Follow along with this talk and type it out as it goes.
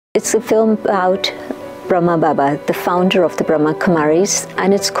It's a film about Brahma Baba, the founder of the Brahma Kumaris,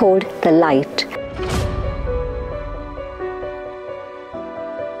 and it's called The Light.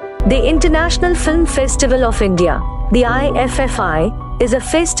 The International Film Festival of India, the IFFI, is a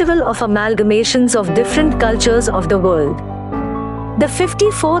festival of amalgamations of different cultures of the world. The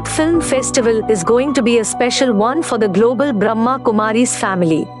 54th Film Festival is going to be a special one for the global Brahma Kumaris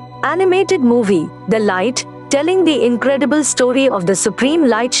family. Animated movie, The Light, telling the incredible story of the Supreme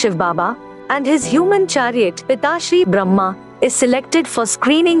Light Shiv Baba and his human chariot Pitashri Brahma, is selected for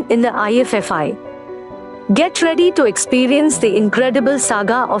screening in the IFFI. Get ready to experience the incredible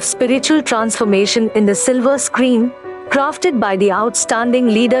saga of spiritual transformation in the silver screen, crafted by the outstanding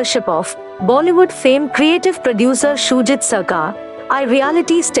leadership of Bollywood famed creative producer Shujit Sarkar,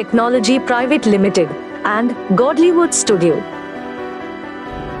 iRealities Technology Private Limited, and Godlywood Studio.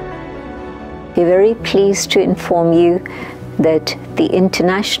 We're very pleased to inform you that the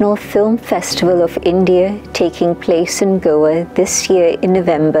International Film Festival of India, taking place in Goa this year in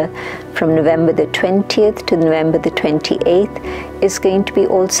November, from November the 20th to November the 28th, is going to be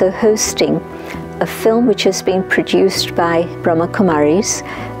also hosting a film which has been produced by Brahma Kumaris,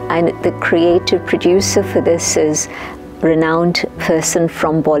 and the creative producer for this is a renowned person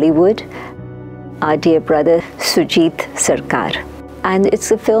from Bollywood, our dear brother Shujit Sarkar. And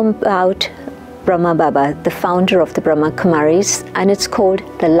it's a film about Brahma Baba, the founder of the Brahma Kumaris, and it's called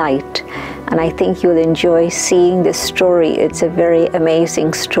The Light. And I think you'll enjoy seeing this story. It's a very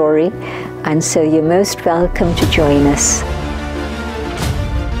amazing story, and so you're most welcome to join us.